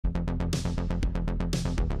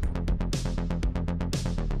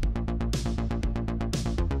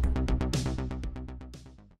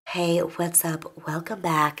Hey, what's up? Welcome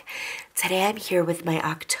back. Today I'm here with my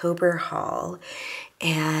October haul,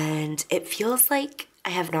 and it feels like I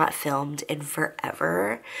have not filmed in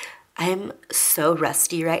forever. I'm so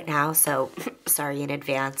rusty right now, so sorry in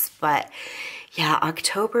advance, but yeah,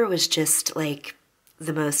 October was just like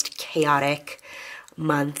the most chaotic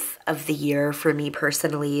month of the year for me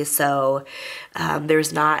personally, so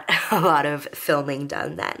there's not a lot of filming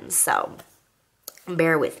done then, so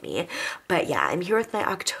bear with me. But yeah, I'm here with my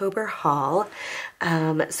October haul.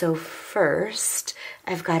 So first,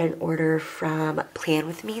 I've got an order from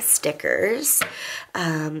PlanWithMeStickers.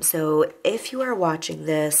 So if you are watching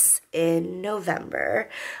this in November,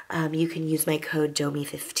 you can use my code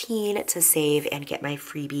DOMI15 to save and get my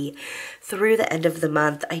freebie through the end of the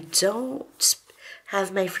month. I don't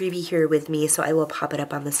have my freebie here with me, so I will pop it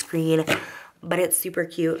up on the screen. But it's super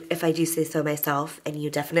cute if I do say so myself, and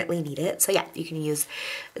you definitely need it. So yeah, you can use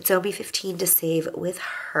Domi15 to save with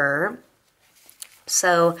her.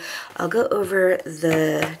 So I'll go over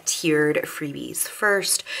the tiered freebies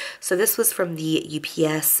first. So this was from the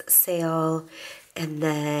UPS sale, and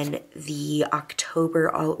then the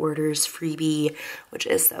October all orders freebie, which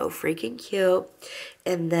is so freaking cute.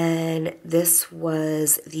 And then this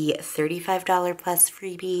was the $35 plus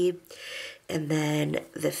freebie. And then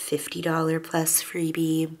the $50 plus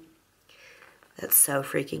freebie. That's so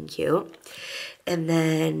freaking cute. And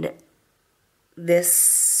then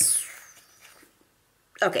this,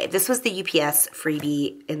 okay, this was the UPS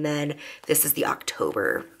freebie, and then this is the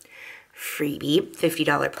October freebie,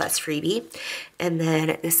 $50 plus freebie. And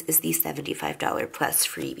then this is the $75 plus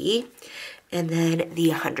freebie. And then the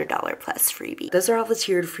 $100 plus freebie. Those are all the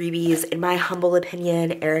tiered freebies. In my humble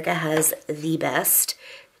opinion, Erica has the best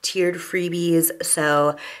tiered freebies,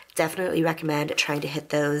 so definitely recommend trying to hit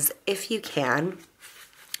those if you can.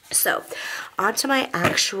 So, on to my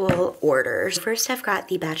actual orders. First, I've got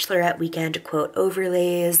the Bachelorette Weekend quote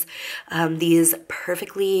overlays. These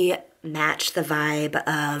perfectly match the vibe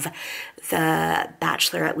of the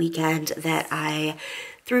Bachelorette Weekend that I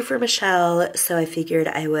threw for Michelle, so I figured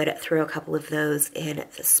I would throw a couple of those in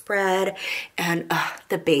the spread. And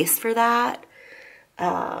the base for that,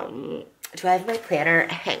 do I have my planner?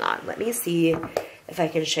 Hang on, let me see if I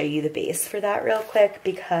can show you the base for that real quick,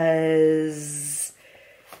 because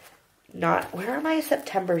where are my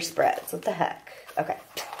September spreads? What the heck?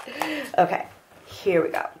 Okay, here we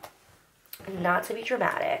go. Not to be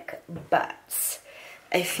dramatic, but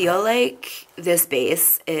I feel like this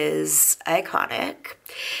base is iconic,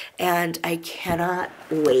 and I cannot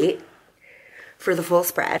wait for the full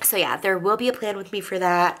spread. So yeah, there will be a plan with me for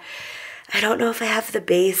that. I don't know if I have the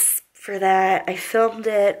base for that. I filmed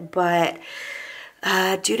it, but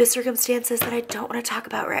due to circumstances that I don't want to talk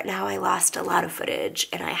about right now, I lost a lot of footage,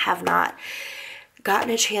 and I have not gotten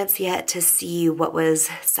a chance yet to see what was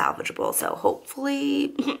salvageable. So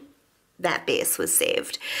hopefully that base was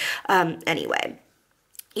saved. Anyway,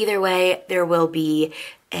 either way, there will be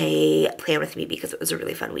a plan with me because it was a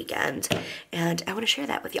really fun weekend, and I want to share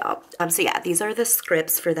that with y'all. So yeah, these are the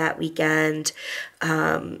scripts for that weekend.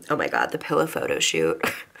 Oh my god, the pillow photo shoot.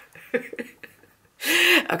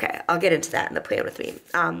 Okay, I'll get into that in the plan with me.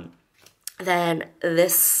 Then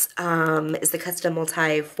this is the custom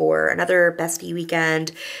multi for another bestie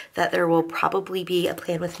weekend that there will probably be a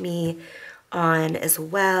plan with me on as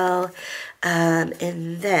well. And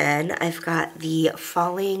then I've got the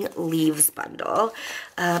Falling Leaves bundle.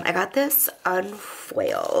 I got this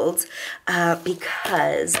unfoiled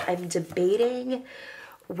because I'm debating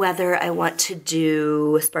whether I want to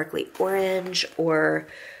do sparkly orange or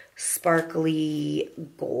sparkly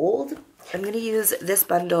gold. I'm going to use this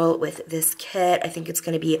bundle with this kit. I think it's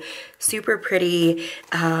going to be super pretty.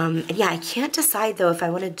 And yeah, I can't decide though if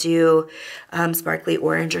I want to do sparkly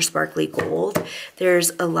orange or sparkly gold.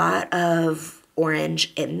 There's a lot of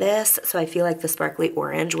orange in this, so I feel like the sparkly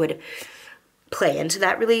orange would play into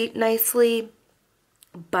that really nicely.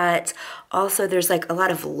 But also there's like a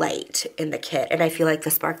lot of light in the kit, and I feel like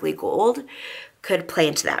the sparkly gold could play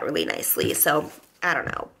into that really nicely. So I don't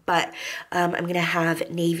know, but I'm going to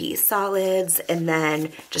have navy solids and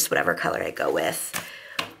then just whatever color I go with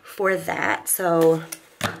for that. So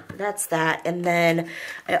that's that. And then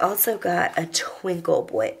I also got a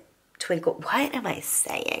what am I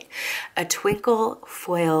saying? A twinkle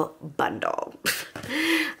foil bundle,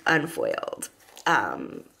 unfoiled.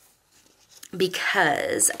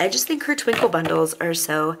 Because I just think her twinkle bundles are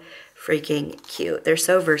so freaking cute. They're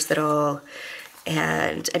so versatile.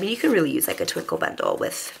 And I mean, you can really use like a twinkle bundle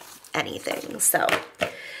with anything. So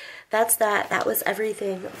that's that. That was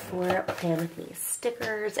everything for Plan With Me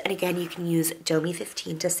stickers. And again, you can use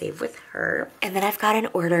Domi15 to save with her. And then I've got an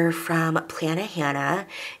order from Plana Hannah,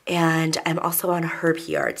 and I'm also on her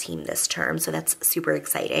PR team this term, so that's super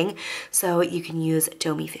exciting. So you can use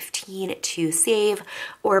Domi15 to save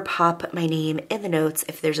or pop my name in the notes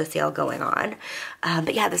if there's a sale going on.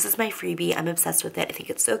 But yeah, this is my freebie. I'm obsessed with it. I think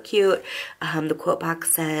it's so cute. The quote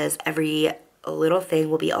box says, every little thing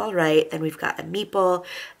will be all right. Then we've got a meeple,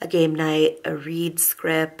 a game night, a read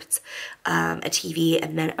script, a TV,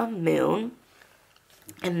 and then a moon.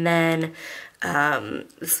 And then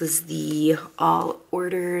this was the all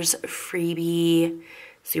orders freebie,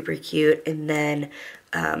 super cute. And then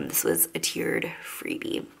this was a tiered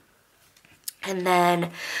freebie. And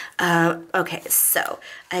then, okay, so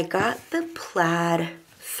I got the plaid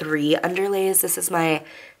 3 underlays. This is my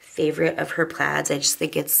favorite of her plaids. I just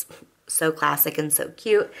think it's so classic and so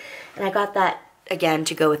cute. And I got that again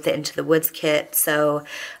to go with the Into the Woods kit. So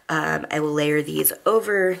I will layer these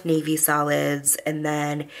over navy solids and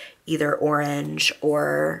then either orange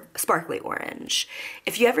or sparkly orange.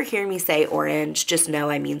 If you ever hear me say orange, just know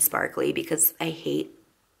I mean sparkly because I hate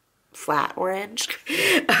flat orange.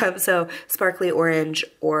 So sparkly orange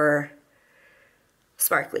or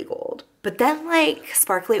sparkly gold. But then like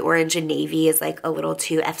sparkly orange and navy is like a little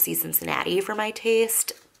too FC Cincinnati for my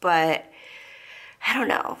taste. But I don't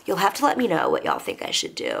know. You'll have to let me know what y'all think I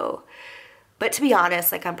should do. But to be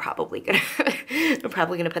honest, like I'm probably gonna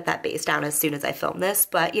put that base down as soon as I film this.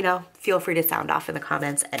 But you know, feel free to sound off in the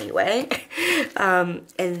comments anyway. And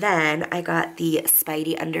then I got the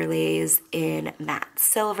Spidey underlays in matte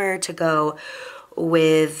silver to go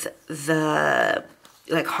with the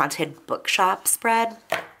like haunted bookshop spread.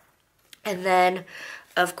 And then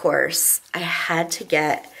of course I had to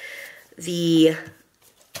get the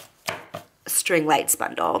string lights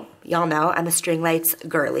bundle. Y'all know I'm a string lights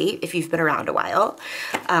girly if you've been around a while.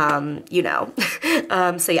 You know.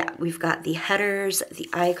 So yeah, we've got the headers, the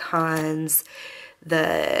icons,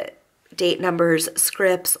 the date numbers,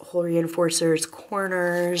 scripts, hole reinforcers,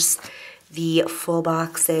 corners, the full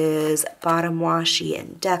boxes, bottom washi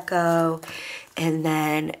and deco, and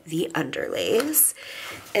then the underlays.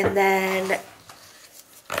 And then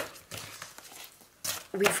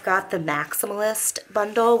we've got the Maximalist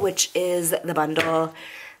bundle, which is the bundle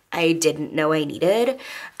I didn't know I needed.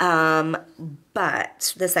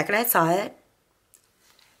 But the second I saw it,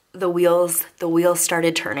 the wheels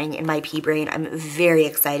started turning in my pea brain. I'm very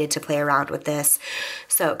excited to play around with this.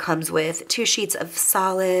 So it comes with 2 sheets of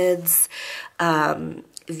solids,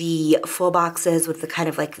 the full boxes with the kind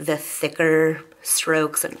of like the thicker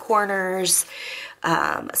strokes and corners,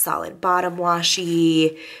 solid bottom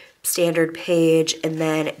washi, standard page, and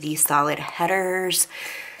then the solid headers.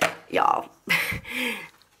 Y'all,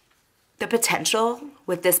 the potential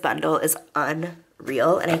with this bundle is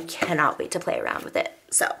unreal, and I cannot wait to play around with it.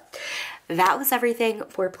 So that was everything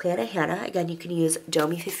for Plana Hannah. Again, you can use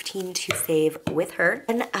Domi15 to save with her.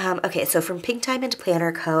 And okay, so from Pink Diamond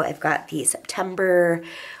Planner Co., I've got the September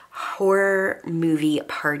horror movie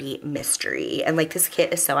party mystery, and like this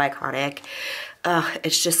kit is so iconic.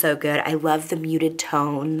 It's just so good. I love the muted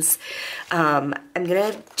tones. I'm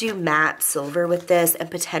gonna do matte silver with this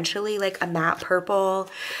and potentially like a matte purple.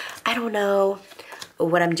 I don't know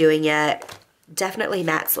what I'm doing yet. Definitely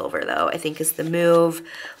matte silver though, I think is the move.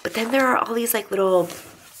 But then there are all these like little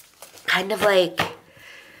kind of like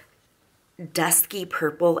dusky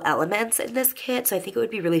purple elements in this kit. So I think it would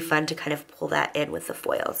be really fun to kind of pull that in with the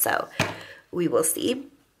foil. So we will see.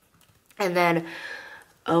 And then,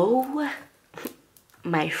 oh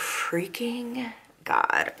my freaking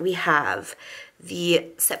God, we have the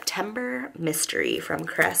September mystery from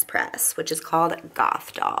CaressPress, which is called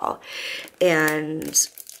Goth Doll. And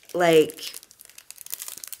like,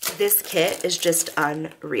 this kit is just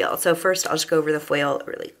unreal. So first I'll just go over the foil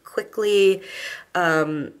really quickly.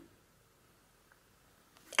 I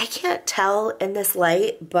can't tell in this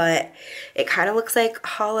light, but it kind of looks like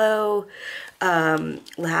hollow,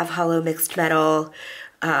 lav hollow mixed metal.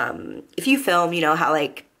 If you film, you know how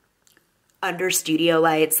like under studio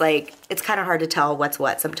lights, like it's kind of hard to tell what's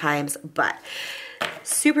what sometimes, but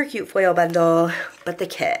super cute foil bundle. But the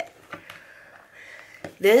kit,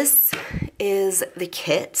 this is the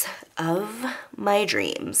kit of my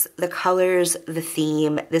dreams. The colors, the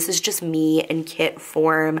theme, this is just me in kit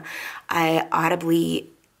form. I audibly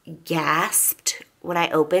gasped when I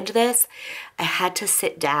opened this. I had to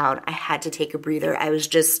sit down. I had to take a breather. I was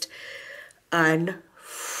just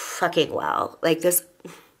unfucking well. Like this,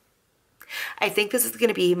 I think this is going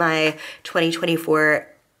to be my 2024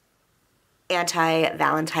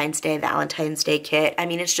 Valentine's Day kit. I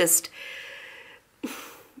mean, it's just,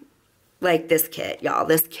 like this kit, y'all.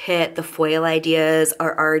 This kit, the foil ideas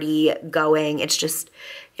are already going. It's just,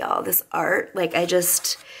 y'all, this art, like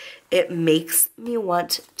it makes me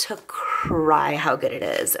want to cry how good it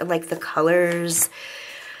is. And like the colors,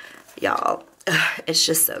 y'all, it's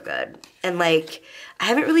just so good. And like, I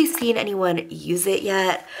haven't really seen anyone use it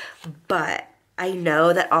yet, but I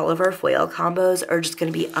know that all of our foil combos are just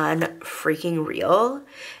gonna be unfreaking real.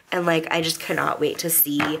 And like, I just cannot wait to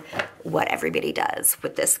see what everybody does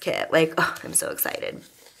with this kit. Like, oh, I'm so excited.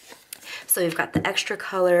 So we've got the extra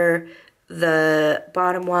color, the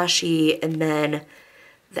bottom washi, and then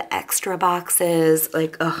the extra boxes.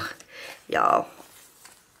 Like, oh, y'all,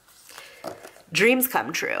 dreams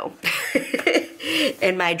come true.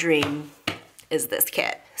 And my dream is this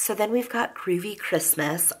kit. So then we've got Groovy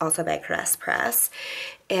Christmas, also by CaressPress.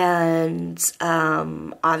 And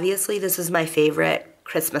obviously this is my favorite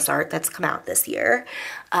Christmas art that's come out this year.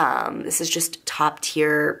 This is just top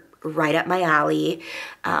tier, right up my alley.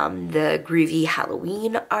 The Groovy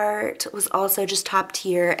Halloween art was also just top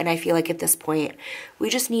tier, and I feel like at this point, we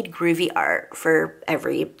just need groovy art for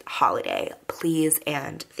every holiday. Please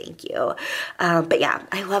and thank you. But yeah,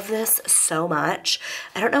 I love this so much.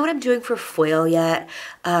 I don't know what I'm doing for foil yet.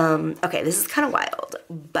 Okay, this is kind of wild,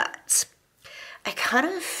 but I kind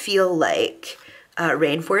of feel like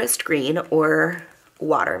Rainforest Green or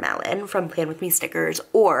Watermelon from PlanWithMeStickers,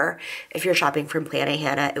 or if you're shopping from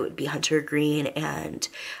Hannah, it would be Hunter Green and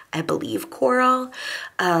I believe Coral.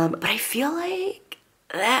 But I feel like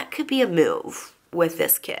that could be a move with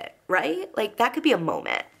this kit, right? Like that could be a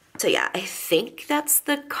moment. So yeah, I think that's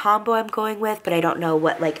the combo I'm going with, but I don't know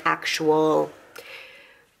what like actual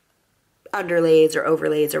underlays or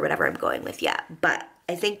overlays or whatever I'm going with yet. But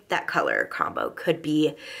I think that color combo could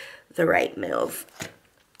be the right move.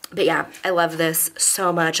 But yeah, I love this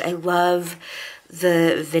so much. I love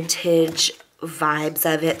the vintage vibes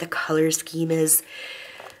of it. The color scheme is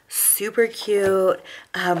super cute.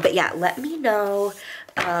 But yeah, let me know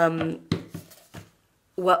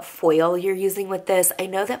what foil you're using with this. I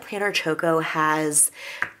know that Planner Choco has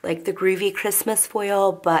like the Groovy Christmas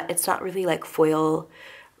foil, but it's not really like foil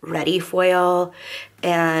ready foil,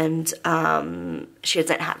 and she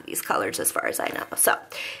doesn't have these colors as far as I know. So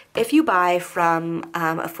if you buy from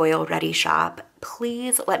a foil ready shop,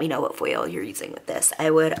 please let me know what foil you're using with this. I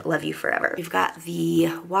would love you forever. We've got the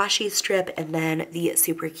washi strip and then the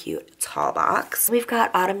super cute tall box. We've got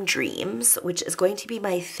Autumn Dreams, which is going to be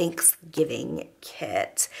my Thanksgiving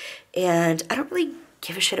kit, and I don't really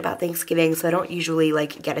give a shit about Thanksgiving, so I don't usually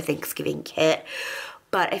like get a Thanksgiving kit.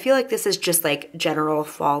 But I feel like this is just like general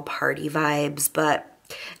fall party vibes, but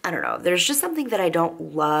I don't know. There's just something that I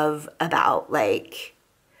don't love about like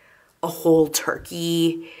a whole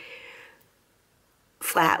turkey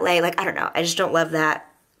flat lay. Like, I don't know. I just don't love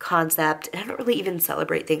that concept. And I don't really even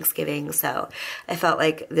celebrate Thanksgiving, so I felt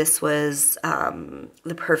like this was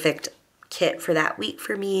the perfect kit for that week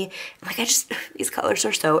for me. Like, these colors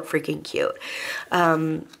are so freaking cute.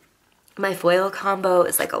 My foil combo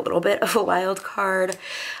is like a little bit of a wild card,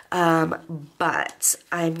 but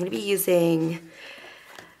I'm going to be using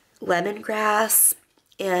lemongrass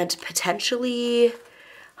and potentially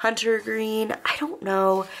hunter green. I don't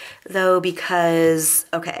know though, because,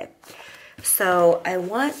 okay, so I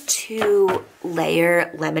want to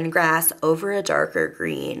layer lemongrass over a darker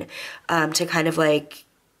green to kind of like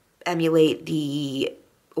emulate the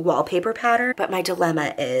wallpaper pattern. But my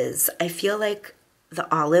dilemma is I feel like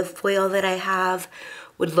the olive foil that I have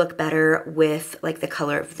would look better with like the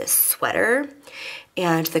color of this sweater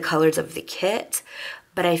and the colors of the kit,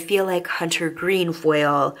 but I feel like hunter green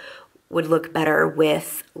foil would look better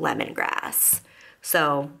with lemongrass.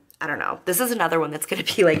 So I don't know. This is another one that's gonna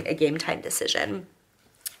be like a game time decision.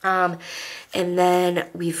 And then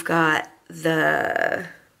we've got the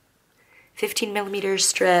 15mm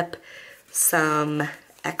strip, some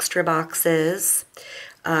extra boxes.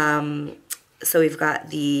 So we've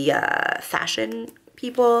got the fashion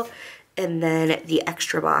people and then the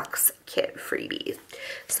extra box kit freebie.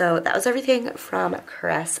 So that was everything from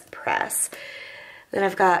CaressPress. Then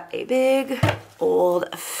I've got a big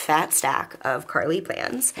old fat stack of Carly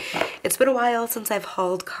plans. It's been a while since I've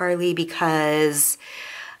hauled Carly because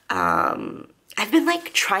I've been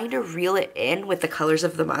like trying to reel it in with the colors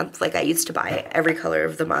of the month. Like I used to buy every color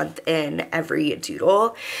of the month in every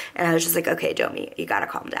doodle, and I was just like, okay, Domi, you gotta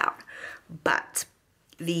calm down. But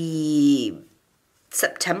the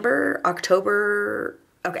September, October,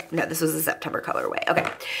 okay, no, this was the September colorway. Okay,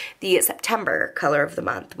 the September color of the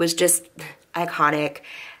month was just iconic,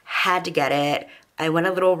 had to get it. I went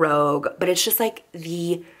a little rogue, but it's just like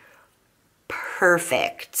the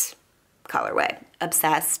perfect colorway.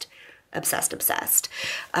 Obsessed, obsessed, obsessed.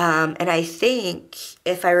 And I think,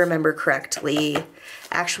 if I remember correctly,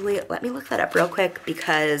 actually, let me look that up real quick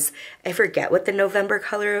because I forget what the November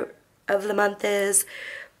color of the month is,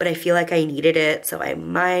 but I feel like I needed it, so I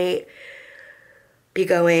might be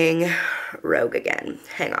going rogue again.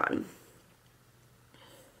 Hang on.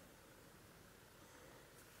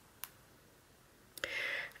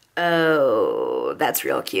 Oh, that's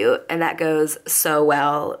real cute. And that goes so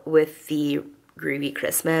well with the Groovy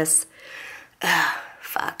Christmas. Ugh,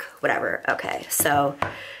 fuck, whatever. Okay, so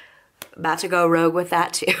about to go rogue with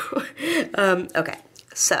that too. Okay,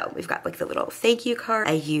 so we've got like the little thank you card.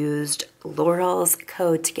 I used Laurel's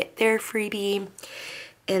code to get their freebie.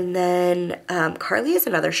 And then Carly is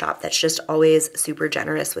another shop that's just always super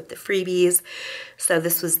generous with the freebies. So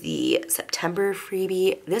this was the September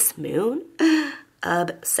freebie. This moon,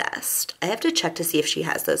 obsessed. I have to check to see if she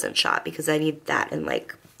has those in shop because I need that in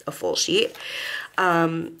like a full sheet.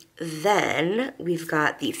 Then we've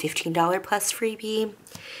got the $15 plus freebie,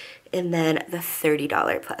 and then the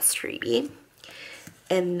 $30 plus freebie.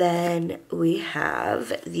 And then we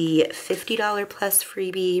have the $50 plus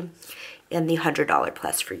freebie and the $100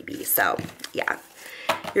 plus freebie. So yeah,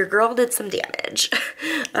 your girl did some damage.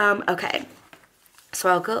 Okay, so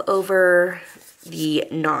I'll go over the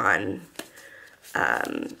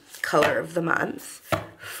color of the month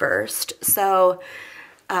first. So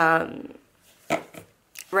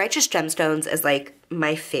Righteous Gemstones is like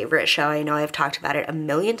my favorite show. I know I've talked about it a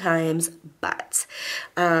million times, but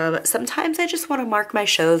sometimes I just want to mark my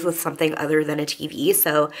shows with something other than a TV.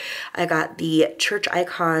 So I got the church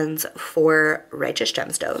icons for Righteous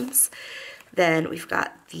Gemstones. Then we've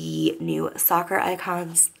got the new soccer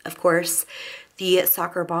icons, of course, the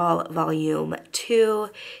Soccer Ball Volume 2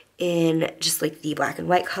 in just like the black and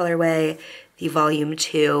white colorway, the Volume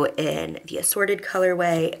 2 in the assorted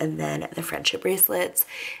colorway, and then the friendship bracelets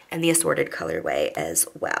and the assorted colorway as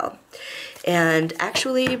well. And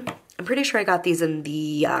actually, I'm pretty sure I got these in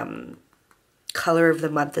the color of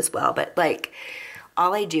the month as well, but like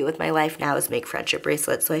all I do with my life now is make friendship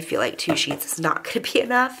bracelets, so I feel like 2 sheets is not going to be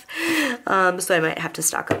enough. So I might have to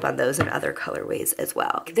stock up on those in other colorways as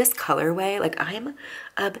well. This colorway, like I'm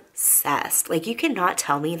obsessed. Like you cannot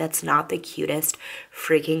tell me that's not the cutest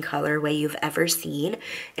freaking colorway you've ever seen.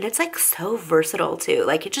 And it's like so versatile too.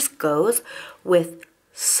 Like it just goes with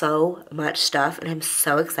so much stuff, and I'm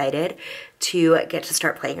so excited to get to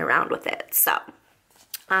start playing around with it. So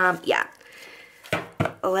yeah.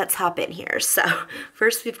 Let's hop in here. So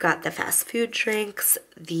first we've got the fast food drinks,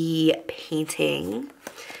 the painting,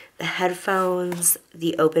 the headphones,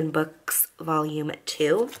 the open books Volume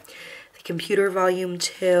 2, the computer Volume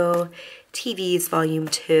 2, TVs Volume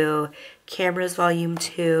 2, cameras Volume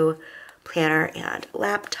 2, planner and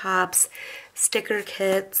laptops, sticker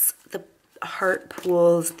kits, the heart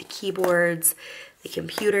pools, the keyboards, the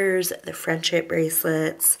computers, the friendship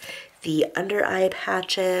bracelets, the under eye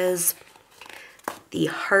patches, the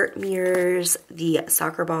heart mirrors, the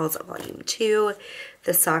soccer balls Volume 2,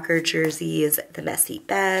 the soccer jerseys, the messy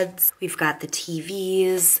beds. We've got the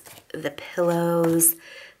TVs, the pillows,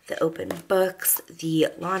 the open books, the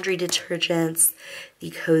laundry detergents,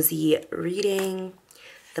 the cozy reading,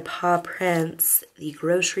 the paw prints, the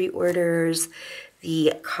grocery orders,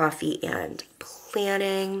 the coffee and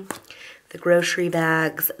planning, the grocery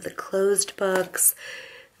bags, the closed books,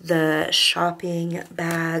 the shopping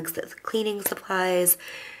bags, the cleaning supplies,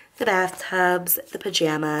 the bathtubs, the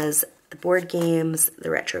pajamas, the board games, the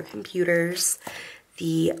retro computers,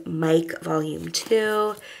 the mic Volume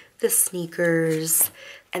 2, the sneakers,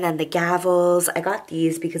 and then the gavels. I got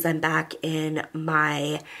these because I'm back in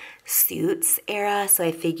my Suits era, so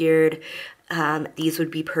I figured these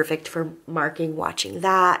would be perfect for marking watching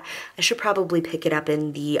that. I should probably pick it up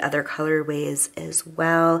in the other colorways as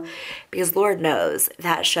well, because Lord knows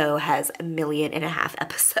that show has 1.5 million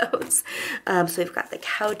episodes. So we've got the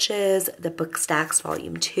couches, the book stacks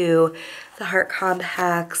Volume 2, the heart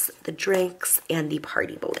compacts, the drinks, and the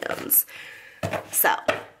party balloons. So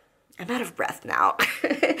I'm out of breath now.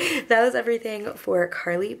 That was everything for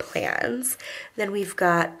Carly Plans. Then we've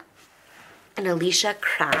got an Alicia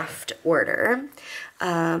Craft order.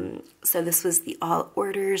 So this was the all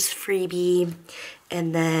orders freebie,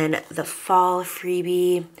 and then the fall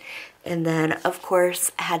freebie, and then of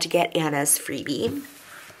course I had to get Anna's freebie.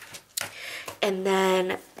 And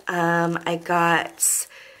then I got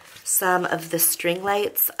some of the string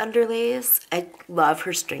lights underlays. I love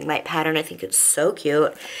her string light pattern. I think it's so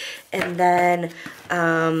cute. And then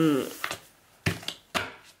an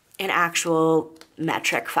actual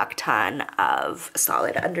metric fuck ton of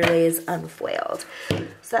solid underlays unfoiled.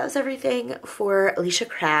 So that was everything for Alicia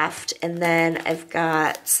Craft. And then I've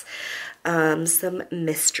got some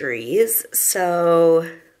mysteries. So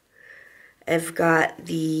I've got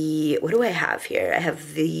the, what do I have here? I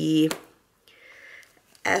have the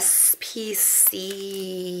SPC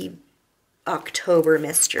October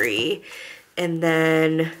mystery, and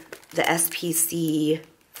then the SPC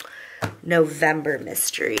November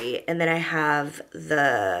mystery, and then I have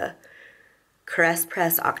the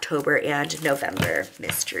CaressPress October and November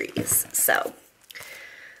mysteries. So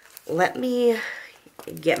let me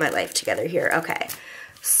get my life together here. Okay,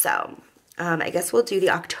 so I guess we'll do the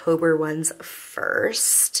October ones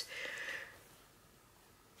first.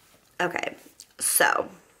 Okay, so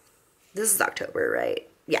this is October, right?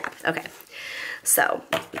 Yeah, okay. So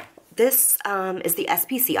this is the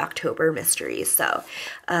SPC October mystery. So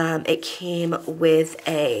it came with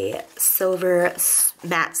a silver,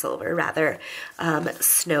 matte silver rather,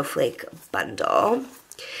 snowflake bundle.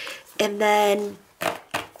 And then,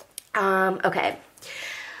 okay.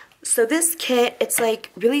 So this kit, it's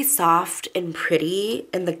like really soft and pretty,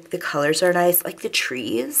 and the colors are nice. Like the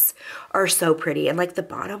trees are so pretty, and like the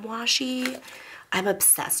bottom washi, I'm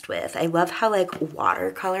obsessed with. I love how like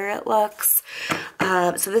watercolor it looks.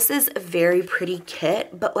 So this is a very pretty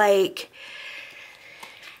kit, but like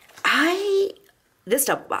this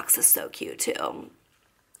double box is so cute too. Oh,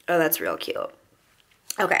 that's real cute.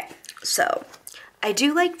 Okay, so I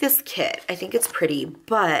do like this kit. I think it's pretty,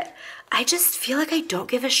 but I just feel like I don't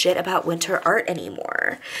give a shit about winter art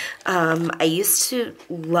anymore. I used to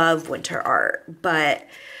love winter art, but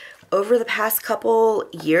over the past couple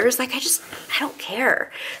years, like I don't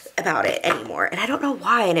care about it anymore. And I don't know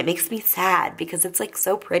why, and it makes me sad because it's like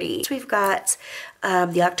so pretty. So we've got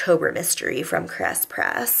the October mystery from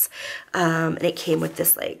CaressPress, and it came with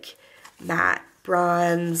this like matte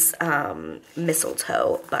bronze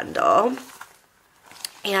mistletoe bundle.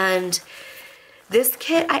 And this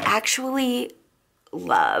kit I actually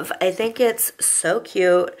love. I think it's so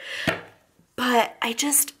cute, but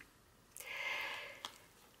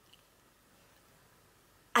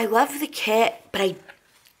I love the kit, but I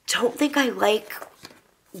don't think I like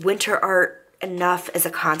winter art enough as a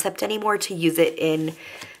concept anymore to use it in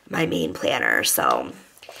my main planner. So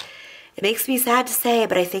it makes me sad to say,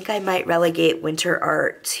 but I think I might relegate winter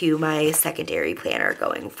art to my secondary planner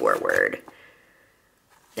going forward.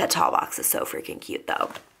 That tall box is so freaking cute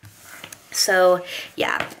though. So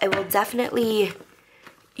yeah, I will definitely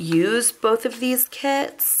use both of these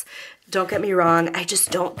kits. Don't get me wrong, I just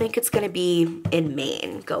don't think it's gonna be in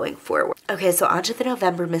Maine going forward. Okay, so on to the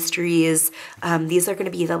November mysteries. These are gonna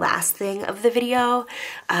be the last thing of the video.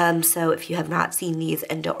 So if you have not seen these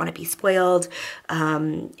and don't wanna be spoiled, you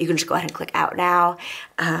can just go ahead and click out now.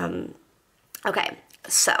 Okay,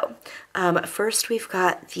 so first we've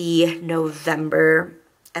got the November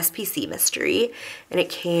SPC mystery, and it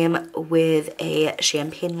came with a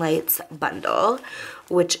Champagne Lights bundle,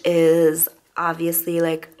 which is obviously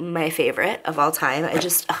like my favorite of all time.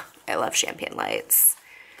 I love Champagne Lights.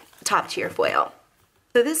 Top tier foil.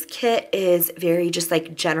 So this kit is very just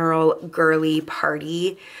like general girly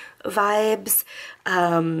party vibes.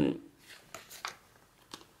 And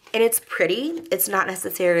it's pretty. It's not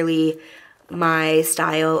necessarily my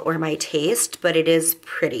style or my taste, but it is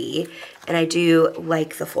pretty, and I do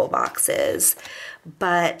like the full boxes.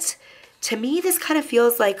 But to me, this kind of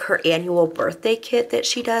feels like her annual birthday kit that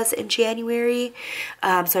she does in January.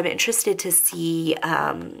 So I'm interested to see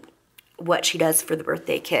what she does for the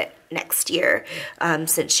birthday kit next year,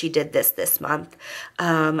 since she did this month.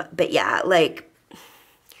 But yeah, like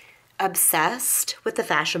obsessed with the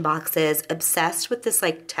fashion boxes, obsessed with this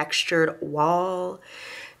like textured wall.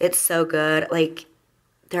 It's so good. Like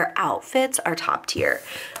their outfits are top tier.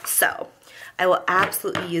 So I will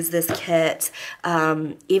absolutely use this kit,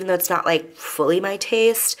 even though it's not like fully my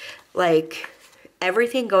taste. Like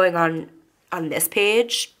everything going on this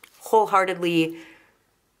page, wholeheartedly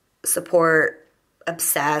support,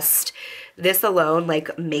 obsessed. This alone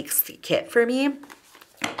like makes the kit for me.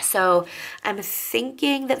 So I'm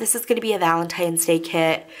thinking that this is going to be a Valentine's Day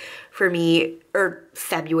kit for me, or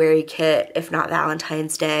February kit, if not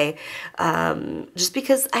Valentine's Day, just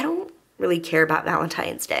because I don't really care about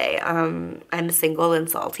Valentine's Day. I'm single and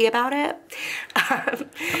salty about it.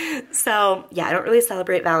 So yeah, I don't really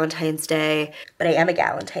celebrate Valentine's Day, but I am a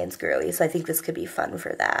Galentine's girly, so I think this could be fun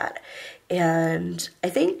for that. And I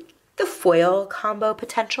think the foil combo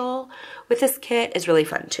potential with this kit is really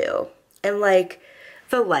fun too. And like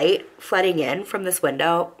the light flooding in from this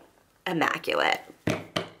window, immaculate.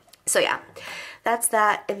 So yeah, that's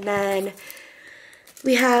that. And then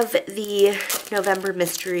We have the November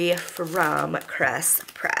Mystery from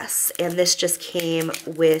CaressPress, and this just came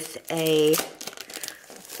with a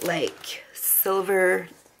like silver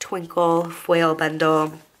twinkle foil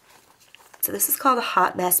bundle. So this is called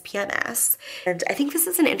Hot Mess PMS, and I think this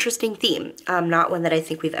is an interesting theme. Not one that I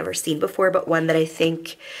think we've ever seen before, but one that I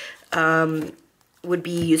think would be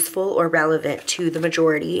useful or relevant to the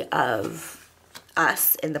majority of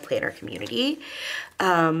us in the planner community.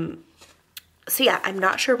 So yeah, I'm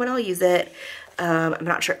not sure when I'll use it. I'm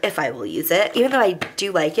not sure if I will use it, even though I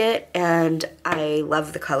do like it and I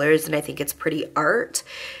love the colors and I think it's pretty art.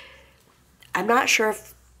 I'm not sure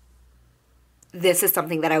if this is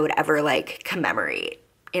something that I would ever like commemorate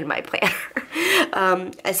in my planner.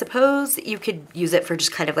 I suppose you could use it for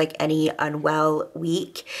just kind of like any unwell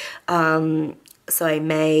week. So I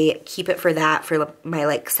may keep it for that, for my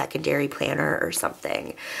like secondary planner or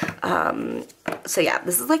something. So yeah,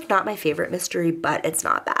 this is like not my favorite mystery, but it's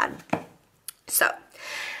not bad. So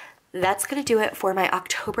that's gonna do it for my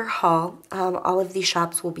October haul. All of these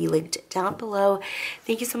shops will be linked down below.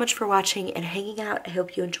 Thank you so much for watching and hanging out. I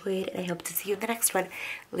hope you enjoyed, and I hope to see you in the next one.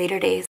 Later days.